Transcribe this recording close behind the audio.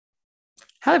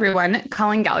Hello, everyone.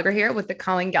 Colin Gallagher here with the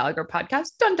Colin Gallagher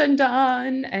podcast. Dun, dun,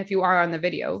 dun. And if you are on the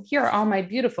video, here are all my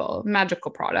beautiful magical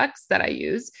products that I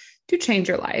use to change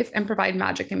your life and provide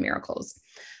magic and miracles.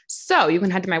 So you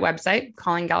can head to my website,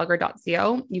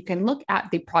 colingallagher.co. You can look at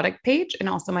the product page and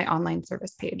also my online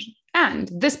service page. And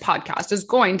this podcast is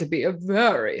going to be a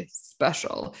very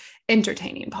special,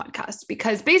 entertaining podcast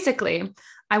because basically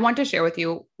I want to share with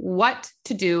you what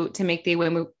to do to make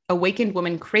the awakened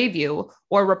woman crave you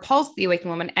or repulse the awakened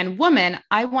woman. And woman,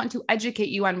 I want to educate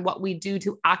you on what we do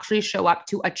to actually show up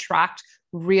to attract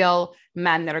real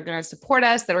men that are going to support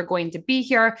us, that are going to be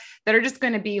here, that are just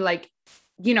going to be like,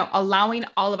 allowing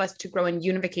all of us to grow in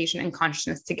unification and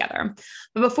consciousness together.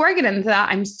 But before I get into that,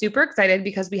 I'm super excited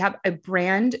because we have a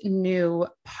brand new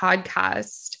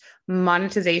podcast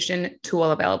monetization tool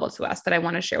available to us that I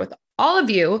want to share with all of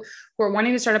you who are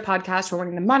wanting to start a podcast, who are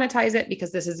wanting to monetize it,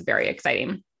 because this is very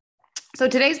exciting. So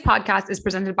today's podcast is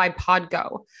presented by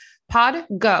PodGo.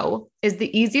 PodGo is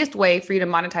the easiest way for you to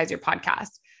monetize your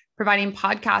podcast, providing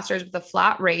podcasters with a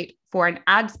flat rate for an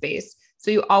ad space,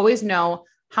 so you always know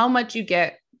how much you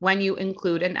get when you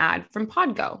include an ad from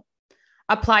PodGo.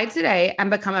 Apply today and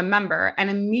become a member and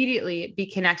immediately be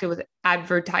connected with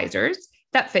advertisers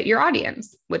that fit your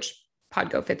audience, which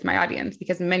PodGo fits my audience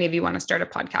because many of you want to start a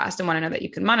podcast and want to know that you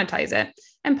can monetize it.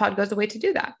 And PodGo is a way to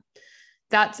do that.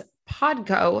 That's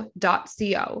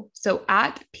podgo.co. So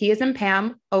at P as in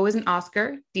Pam, O as in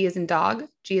Oscar, D as in dog,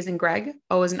 G as in Greg,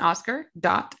 O as in Oscar,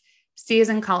 dot, C as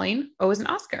in Colleen, O as in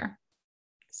Oscar.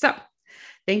 So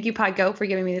thank you, PodGo, for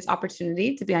giving me this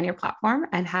opportunity to be on your platform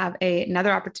and have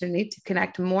another opportunity to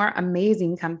connect more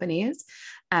amazing companies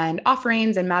and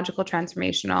offerings and magical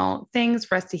transformational things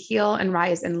for us to heal and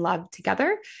rise in love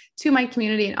together to my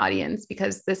community and audience,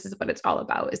 because this is what it's all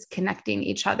about, is connecting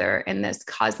each other in this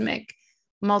cosmic,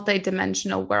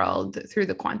 multidimensional world through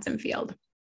the quantum field.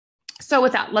 So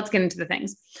with that, let's get into the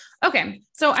things. Okay.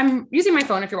 So I'm using my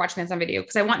phone if you're watching this on video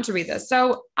because I want to read this.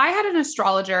 So I had an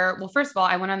astrologer. Well, first of all,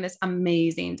 I went on this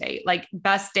amazing date, like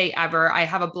best date ever. I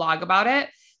have a blog about it.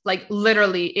 Like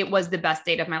literally it was the best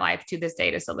date of my life. To this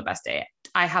date is still the best date.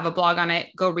 I have a blog on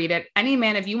it. Go read it. Any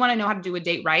man, if you want to know how to do a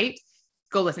date right,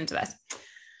 go listen to this.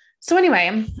 So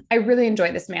anyway, I really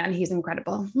enjoy this man. He's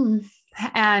incredible.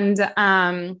 And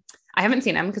I haven't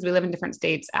seen him because we live in different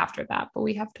states after that, but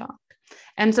we have talked.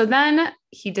 And so then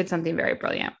he did something very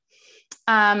brilliant.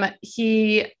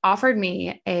 He offered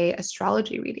me a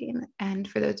astrology reading. And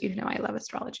for those of you who know, I love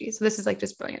astrology. So this is like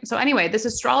just brilliant. So anyway, this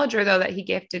astrologer though, that he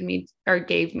gave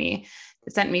me,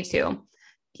 sent me to,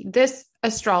 this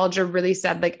astrologer really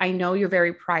said, like, I know you're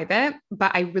very private,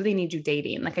 but I really need you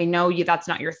dating. Like, I know you, that's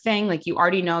not your thing. Like, you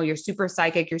already know you're super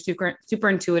psychic, you're super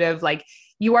intuitive. Like,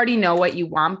 you already know what you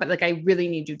want, but like, I really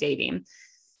need you dating.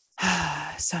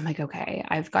 So I'm like, okay,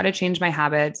 I've got to change my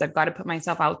habits. I've got to put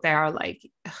myself out there. Like,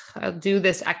 I'll do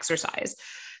this exercise.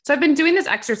 So I've been doing this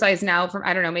exercise now for,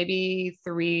 I don't know, maybe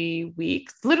 3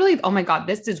 weeks, literally. Oh my God,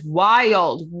 this is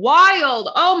wild.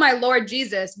 Oh my Lord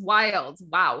Jesus. Wild.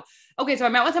 Wow. Okay. So I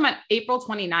met with him on April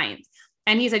 29th.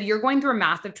 And he said, you're going through a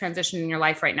massive transition in your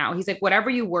life right now. He's like,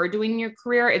 whatever you were doing in your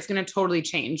career, it's going to totally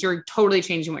change. You're totally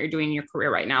changing what you're doing in your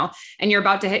career right now. And you're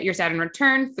about to hit your Saturn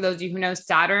return. For those of you who know,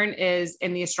 Saturn is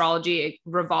in the astrology, it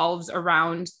revolves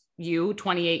around you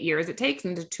 28 years. It takes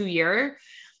into 2 years.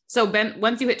 So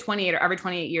once you hit 28 or every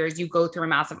 28 years, you go through a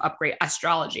massive upgrade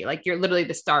astrology. Like you're literally,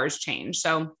 the stars change.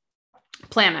 So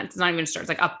planets, it's not even stars,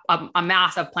 like a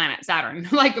massive planet, Saturn,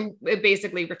 like it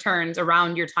basically returns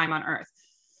around your time on Earth.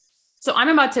 So I'm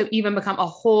about to even become a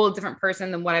whole different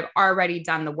person than what I've already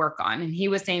done the work on. And he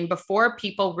was saying before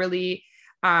people really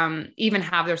even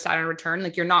have their Saturn return,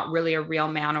 like you're not really a real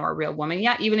man or a real woman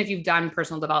yet. Even if you've done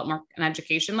personal development and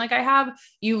education like I have,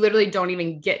 you literally don't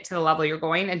even get to the level you're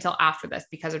going until after this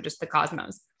because of just the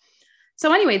cosmos.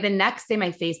 So anyway, the next day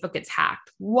my Facebook gets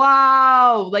hacked.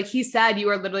 Wow. Like he said, you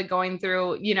are literally going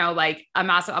through, like a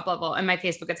massive up level, and my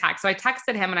Facebook gets hacked. So I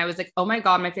texted him and I was like, oh my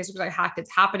God, my Facebook got hacked.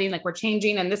 It's happening. Like we're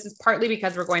changing. And this is partly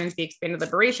because we're going into the expanded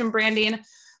liberation branding,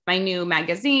 my new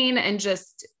magazine, and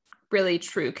just really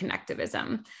true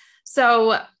connectivism.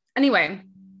 So anyway,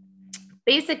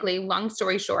 basically, long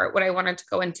story short, what I wanted to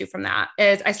go into from that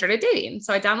is I started dating.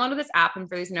 So I downloaded this app, and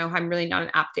for those who know, I'm really not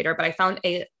an app dater, but I found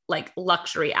a like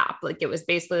luxury app. Like it was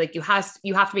basically like you have to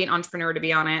be an entrepreneur to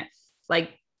be on it.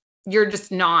 Like you're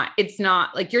just not, it's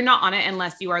not like you're not on it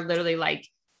unless you are literally like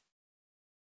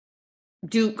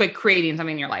creating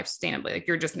something in your life sustainably. Like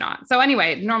you're just not. So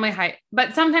anyway, normally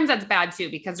but sometimes that's bad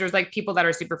too, because there's like people that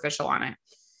are superficial on it.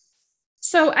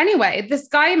 So anyway, this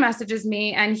guy messages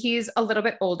me and he's a little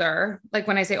bit older. Like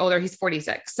when I say older, he's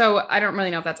 46. So I don't really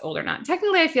know if that's old or not.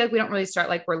 Technically, I feel like we don't really start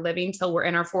like we're living till we're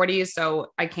in our 40s.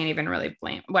 So I can't even really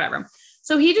blame whatever.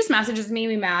 So he just messages me,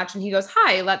 we match, and he goes,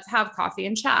 "Hi, let's have coffee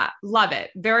and chat." Love it.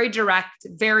 Very direct,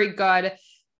 very good,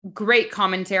 great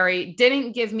commentary.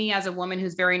 Didn't give me, as a woman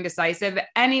who's very indecisive,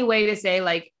 any way to say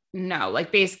like, no,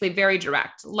 like basically very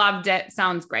direct. Loved it.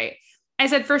 Sounds great. I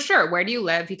said, "For sure. Where do you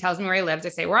live?" He tells me where he lives. I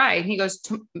say, "Where I?" And he goes,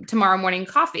 "Tomorrow morning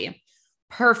coffee."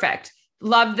 Perfect.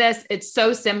 Love this. It's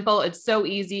so simple. It's so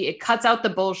easy. It cuts out the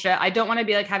bullshit. I don't want to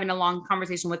be like having a long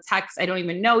conversation with text. I don't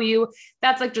even know you.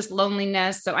 That's like just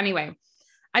loneliness. So anyway,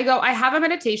 I go, "I have a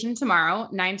meditation tomorrow,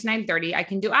 9 to 9:30. I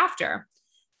can do after.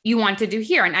 You want to do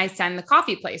here?" And I send the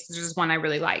coffee place. This is one I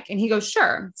really like. And he goes,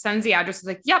 "Sure." Sends the address. Is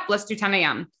like, "Yep, let's do 10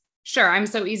 a.m. Sure. I'm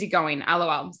so easygoing.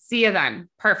 LOL. See you then.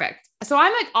 Perfect." So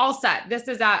I'm like all set. This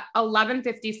is at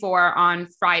 11:54 on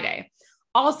Friday.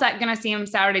 All set. Gonna see him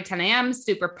Saturday, 10 a.m.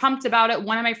 Super pumped about it.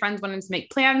 One of my friends wanted to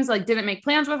make plans, like didn't make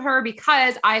plans with her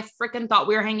because I freaking thought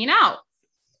we were hanging out.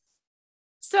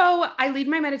 So I lead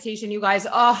my meditation, you guys.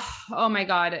 Oh my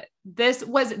God. This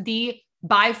was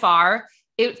by far,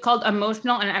 it's called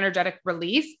Emotional and Energetic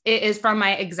Relief. It is from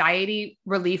my anxiety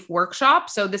relief workshop.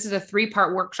 So this is a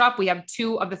 3-part workshop. We have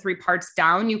 2 of the 3 parts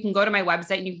down. You can go to my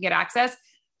website and you can get access.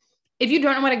 If you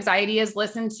don't know what anxiety is,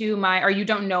 listen to or you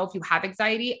don't know if you have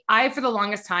anxiety. I, for the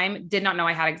longest time, did not know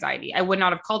I had anxiety. I would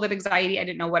not have called it anxiety. I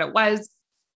didn't know what it was.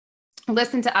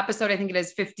 Listen to episode, I think it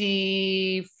is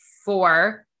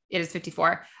 54. It is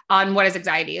 54 on what is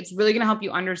anxiety. It's really going to help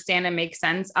you understand and make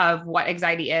sense of what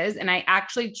anxiety is. And I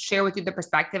actually share with you the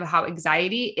perspective of how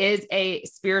anxiety is a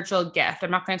spiritual gift.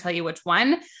 I'm not going to tell you which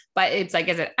one, but it's like,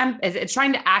 it's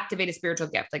trying to activate a spiritual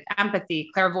gift, like empathy,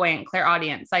 clairvoyant,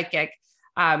 clairaudient, psychic,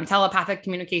 telepathic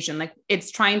communication. Like it's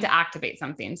trying to activate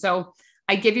something. So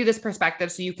I give you this perspective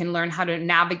so you can learn how to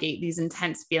navigate these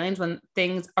intense feelings when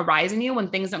things arise in you, when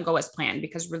things don't go as planned,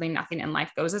 because really nothing in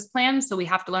life goes as planned. So we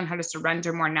have to learn how to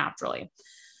surrender more naturally.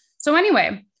 So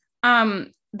anyway,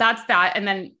 that's that. And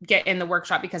then get in the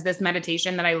workshop, because this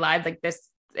meditation that I led, like this,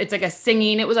 it's like a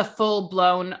singing, it was a full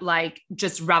blown, like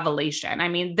just revelation. I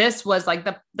mean, this was like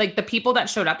the people that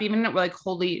showed up even were like,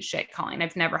 "Holy shit, Colleen,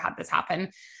 I've never had this happen."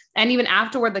 And even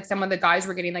afterward, like some of the guys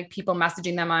were getting like people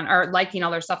messaging them on or liking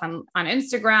all their stuff on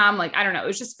Instagram. Like, I don't know. It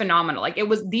was just phenomenal. Like it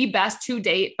was the best to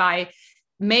date by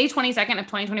May 22nd of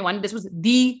 2021. This was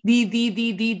the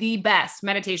best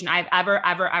meditation I've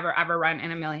ever run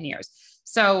in a million years.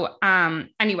 So,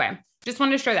 anyway, just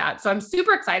wanted to share that. So I'm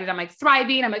super excited. I'm like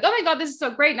thriving. I'm like, "Oh my God, this is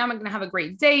so great. Now I'm going to have a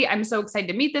great day. I'm so excited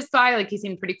to meet this guy. Like he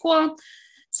seemed pretty cool."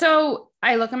 So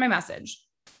I look at my message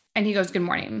and he goes, "Good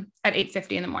morning," at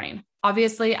 8:50 in the morning.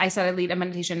 Obviously, I said I lead a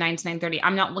meditation 9 to 9:30.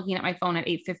 I'm not looking at my phone at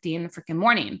 8:50 in the freaking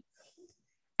morning.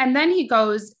 And then he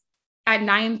goes at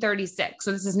 9:36.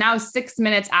 So this is now 6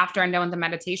 minutes after I'm done with the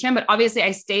meditation. But obviously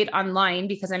I stayed online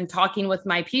because I'm talking with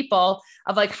my people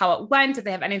of like how it went, if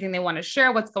they have anything they want to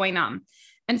share, what's going on.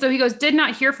 And so he goes, "Did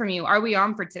not hear from you. Are we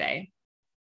on for today?"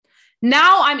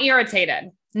 Now I'm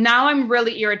irritated. Now I'm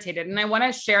really irritated. And I want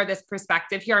to share this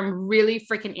perspective here. I'm really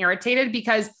freaking irritated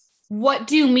because what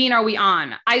do you mean, are we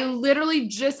on? I literally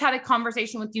just had a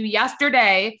conversation with you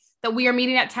yesterday that we are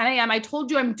meeting at 10 a.m. I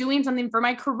told you I'm doing something for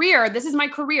my career. This is my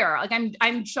career. Like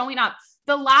I'm showing up.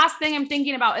 The last thing I'm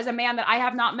thinking about is a man that I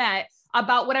have not met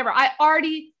about whatever. I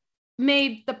already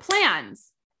made the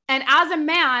plans. And as a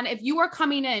man, if you are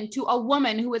coming in to a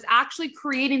woman who is actually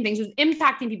creating things, who's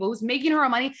impacting people, who's making her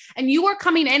own money, and you are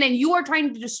coming in and you are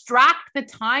trying to distract the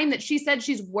time that she said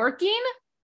she's working,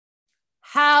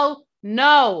 hell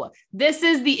no, this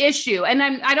is the issue. And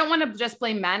I don't want to just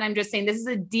blame men. I'm just saying this is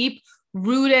a deep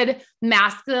rooted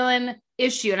masculine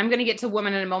issue. And I'm going to get to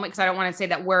women in a moment because I don't want to say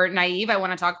that we're naive. I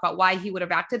want to talk about why he would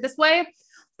have acted this way.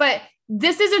 But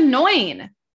this is annoying.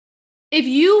 If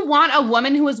you want a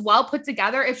woman who is well put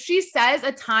together, if she says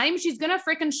a time, she's going to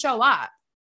freaking show up.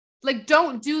 Like,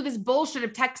 don't do this bullshit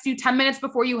of text you 10 minutes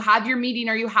before you have your meeting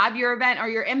or you have your event or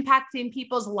you're impacting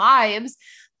people's lives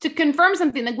to confirm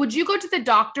something. Like, would you go to the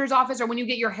doctor's office or when you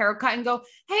get your haircut and go,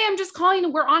 "Hey, I'm just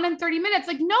calling, we're on in 30 minutes.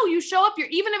 Like, no, you show up.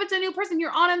 Even if it's a new person, you're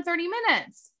on in 30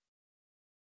 minutes.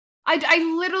 I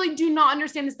literally do not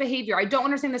understand this behavior. I don't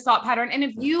understand this thought pattern. And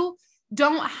if you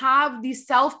don't have the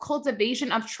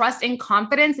self-cultivation of trust and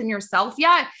confidence in yourself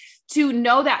yet, to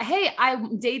know that, hey,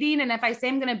 I'm dating, and if I say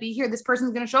I'm going to be here, this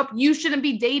person's going to show up, you shouldn't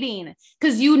be dating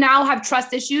because you now have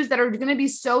trust issues that are going to be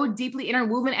so deeply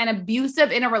interwoven and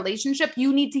abusive in a relationship.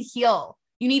 You need to heal.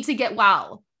 You need to get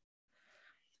well.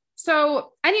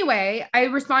 So anyway, I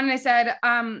responded, I said,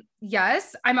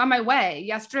 yes, I'm on my way.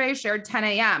 Yesterday I shared 10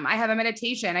 a.m. I have a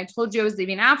meditation. I told you I was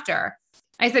leaving after.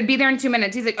 I said, be there in 2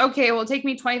 minutes. He's like, okay, well, take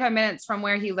me 25 minutes from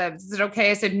where he lives. Is it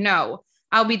okay? I said, no,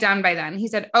 I'll be done by then. He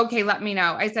said, okay, let me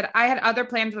know. I said, I had other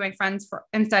plans with my friends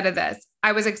instead of this.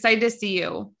 I was excited to see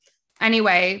you.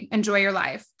 Anyway, enjoy your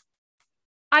life.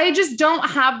 I just don't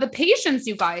have the patience,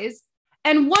 you guys.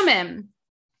 And women,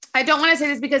 I don't want to say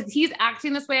this because he's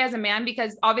acting this way as a man,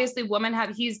 because obviously women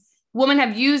have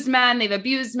used men, they've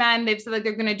abused men, they've said like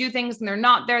they're going to do things and they're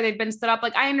not there, they've been stood up.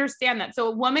 Like, I understand that. So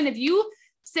a woman, if you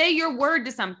say your word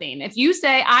to something, if you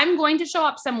say, I'm going to show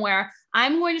up somewhere,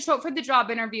 I'm going to show up for the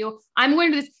job interview, I'm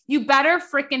going to do this, you better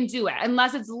freaking do it.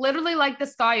 Unless it's literally like the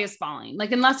sky is falling,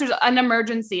 like unless there's an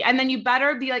emergency. And then you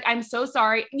better be like, I'm so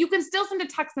sorry. You can still send a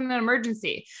text in an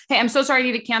emergency. Hey, I'm so sorry, I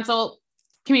need to cancel,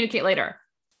 communicate later.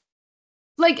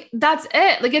 Like, that's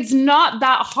it. Like, it's not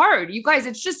that hard, you guys.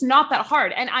 It's just not that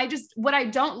hard. And what I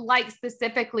don't like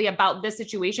specifically about this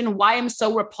situation, why I'm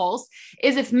so repulsed,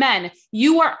 is if men,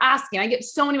 you are asking, I get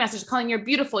so many messages calling, you're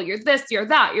beautiful, you're this, you're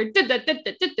that, you're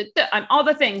and all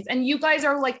the things. And you guys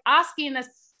are like asking this.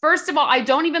 First of all, I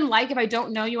don't even like if I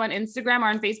don't know you on Instagram or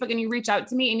on Facebook and you reach out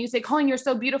to me and you say, Colleen, you're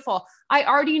so beautiful. I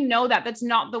already know that. That's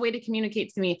not the way to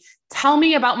communicate to me. Tell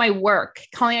me about my work.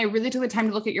 Colleen, I really took the time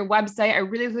to look at your website. I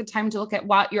really took the time to look at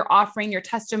what you're offering, your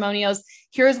testimonials.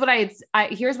 Here's what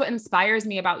here's what inspires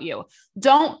me about you.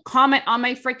 Don't comment on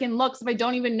my freaking looks if I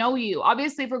don't even know you.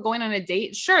 Obviously, if we're going on a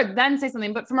date, sure, then say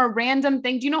something. But from a random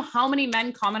thing, do you know how many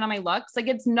men comment on my looks? Like,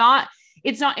 it's not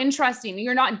interesting.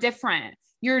 You're not different.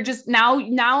 You're just now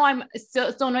I'm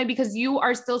still annoyed because you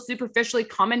are still superficially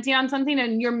commenting on something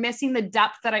and you're missing the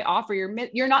depth that I offer.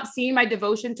 You're not seeing my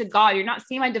devotion to God. You're not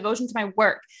seeing my devotion to my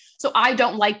work. So I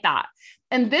don't like that.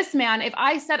 And this man, if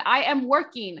I said I am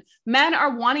working, men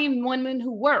are wanting women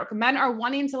who work. Men are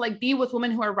wanting to like be with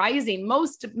women who are rising.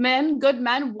 Most men, good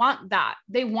men, want that.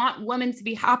 They want women to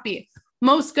be happy.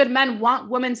 Most good men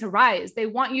want women to rise. They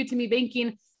want you to be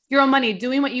making your own money,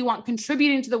 doing what you want,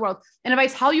 contributing to the world. And if I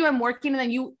tell you I'm working and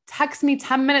then you text me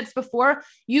 10 minutes before,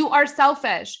 you are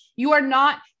selfish. You are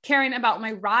not caring about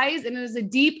my rise. And it is a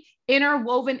deep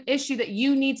interwoven issue that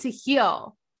you need to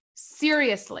heal.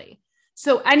 Seriously.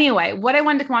 So anyway, what I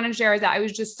wanted to come on and share is that I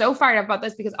was just so fired up about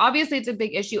this because obviously it's a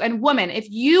big issue. And women, if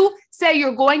you say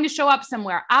you're going to show up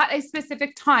somewhere at a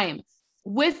specific time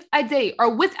with a date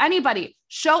or with anybody,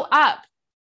 show up.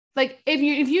 Like if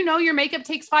you know your makeup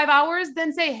takes 5 hours,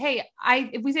 then say, hey,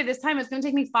 if we say this time, it's going to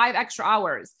take me 5 extra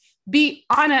hours. Be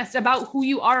honest about who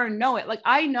you are and know it. Like,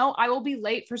 I know I will be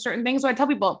late for certain things. So I tell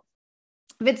people,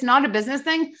 if it's not a business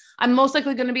thing, I'm most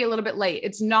likely going to be a little bit late.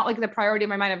 It's not like the priority of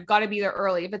my mind. I've got to be there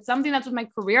early. If it's something that's with my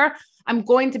career, I'm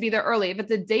going to be there early. If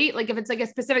it's a date, like if it's like a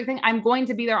specific thing, I'm going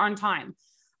to be there on time.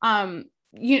 I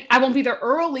won't be there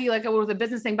early like I would with a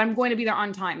business thing, but I'm going to be there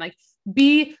on time. Like,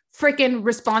 be freaking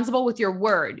responsible with your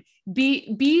word.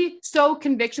 Be so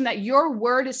conviction that your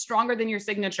word is stronger than your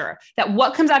signature, that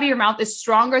what comes out of your mouth is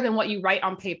stronger than what you write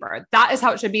on paper. That is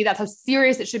how it should be. That's how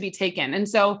serious it should be taken. And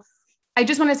so I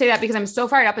just want to say that because I'm so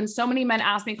fired up and so many men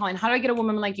ask me, Colleen, how do I get a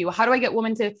woman like you? How do I get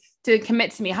women to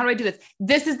commit to me? How do I do this?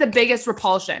 This is the biggest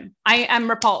repulsion. I am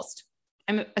repulsed.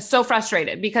 I'm so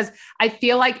frustrated because I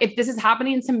feel like if this is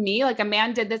happening to me, like a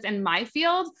man did this in my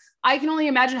field, I can only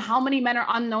imagine how many men are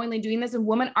unknowingly doing this and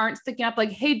women aren't sticking up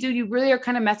like, hey, dude, you really are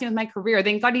kind of messing with my career.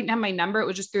 Thank God he didn't have my number. It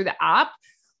was just through the app.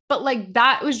 But like,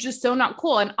 that was just so not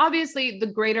cool. And obviously the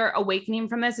greater awakening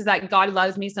from this is that God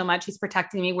loves me so much. He's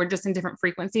protecting me. We're just in different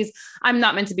frequencies. I'm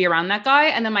not meant to be around that guy.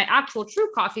 And then my actual true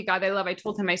coffee guy that I love, I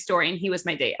told him my story and he was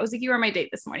my date. I was like, you were my date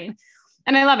this morning.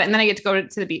 And I love it. And then I get to go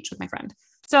to the beach with my friend.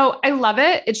 So I love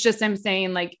it. It's just, I'm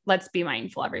saying like, let's be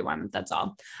mindful, everyone. That's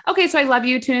all. Okay. So I love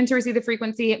you. Tune in to receive the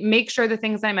frequency. Make sure the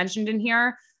things I mentioned in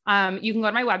here, you can go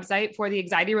to my website for the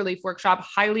anxiety relief workshop.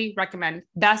 Highly recommend.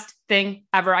 Best thing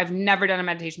ever. I've never done a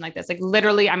meditation like this. Like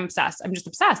literally I'm obsessed. I'm just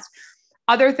obsessed.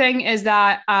 Other thing is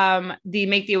that, the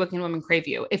Make the Awakened Woman Crave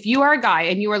You. If you are a guy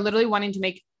and you are literally wanting to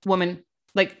make women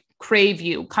like crave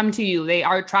you, come to you, they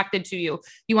are attracted to you,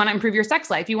 you want to improve your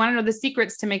sex life, you want to know the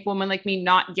secrets to make women like me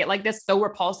not get like this, so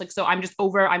repulsed, like, so I'm just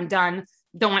over, I'm done,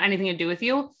 don't want anything to do with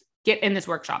you, get in this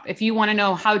workshop. If you want to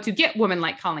know how to get women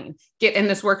like Colleen, get in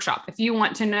this workshop. If you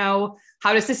want to know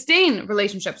how to sustain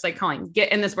relationships like Colleen,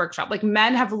 get in this workshop. Like,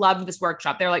 men have loved this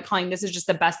workshop. They're like, Colleen, this is just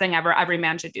the best thing ever. Every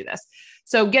man should do this.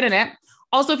 So get in it.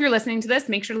 Also, if you're listening to this,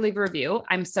 make sure to leave a review.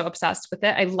 I'm so obsessed with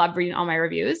it. I love reading all my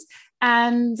reviews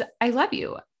and I love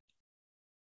you.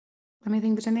 Let me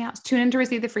think there's anything else. Tune in to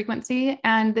receive the frequency.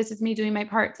 And this is me doing my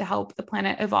part to help the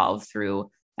planet evolve through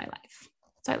my life.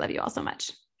 So I love you all so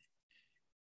much.